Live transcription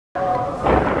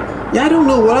Yeah, I don't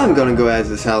know what I'm gonna go as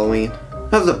this Halloween.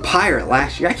 I was a pirate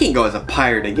last year. I can't go as a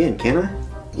pirate again, can I?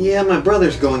 Yeah, my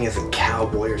brother's going as a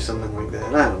cowboy or something like that.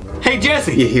 I don't know. Hey,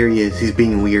 Jesse! Yeah, here he is. He's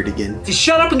being weird again. Just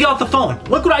shut up and get off the phone.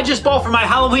 Look what I just bought for my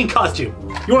Halloween costume.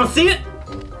 You wanna see it? Is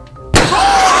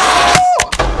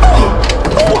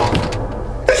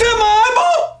that my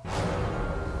eyeball?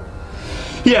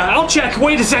 Yeah, I'll check.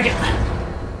 Wait a second.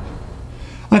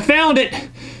 I found it.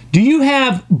 Do you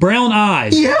have brown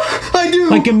eyes? Yeah, I do.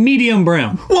 Like a medium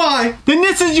brown. Why? Then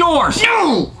this is yours.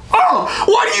 No! Oh,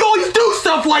 why do you always do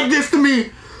stuff like this to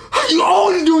me? You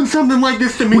always doing something like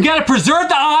this to me. We gotta preserve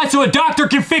the eye so a doctor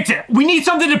can fix it. We need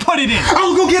something to put it in.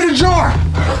 I'll go get a jar.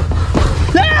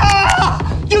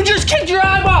 Ah! You just kicked your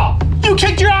eyeball. You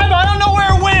kicked your eyeball. I don't know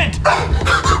where it went.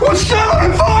 Well, shut up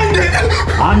and find it.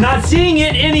 I'm not seeing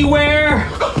it anywhere.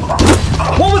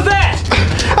 What was that?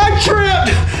 I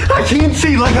tripped. I can't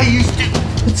see like I used to.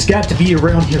 It's got to be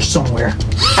around here somewhere.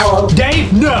 Hello?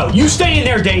 Dave, no. You stay in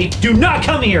there, Dave. Do not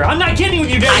come here. I'm not kidding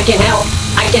with you, Dave. I can help.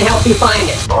 I can help you find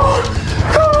it.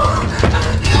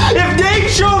 If Dave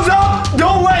shows up,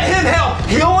 don't let him help.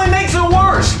 He only makes it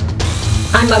worse.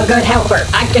 I'm a good helper.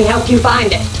 I can help you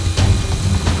find it.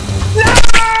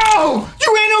 No!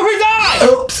 You ran over his eye.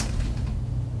 Oops.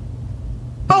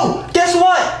 Oh, guess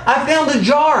what? I found a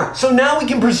jar. So now we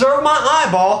can preserve my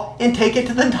eyeball and take it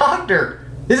to the doctor.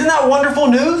 Isn't that wonderful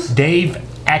news? Dave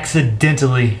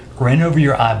accidentally ran over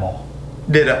your eyeball.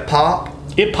 Did it pop?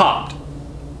 It popped.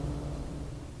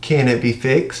 Can it be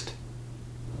fixed?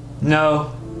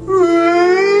 No.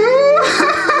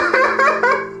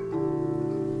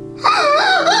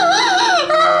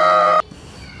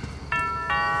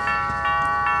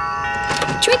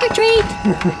 Trick or treat!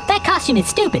 That costume is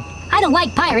stupid. I don't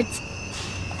like pirates.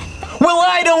 Well,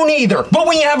 I don't either. But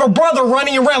when you have a brother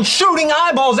running around shooting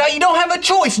eyeballs out, you don't have a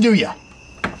choice, do you?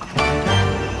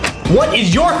 What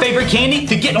is your favorite candy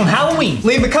to get on Halloween?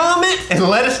 Leave a comment and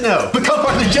let us know. Become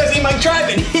part of the Jesse and Mike tribe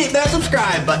and hit that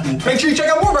subscribe button. Make sure you check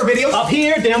out more of our videos. Up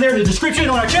here, down there, in the description,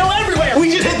 on our channel, everywhere. We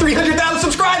just hit 300,000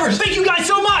 subscribers. Thank you guys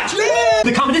so much. Yeah.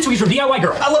 The comment this week is from DIY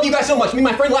Girl. I love you guys so much. Me and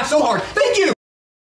my friend laughed so hard. Thank you.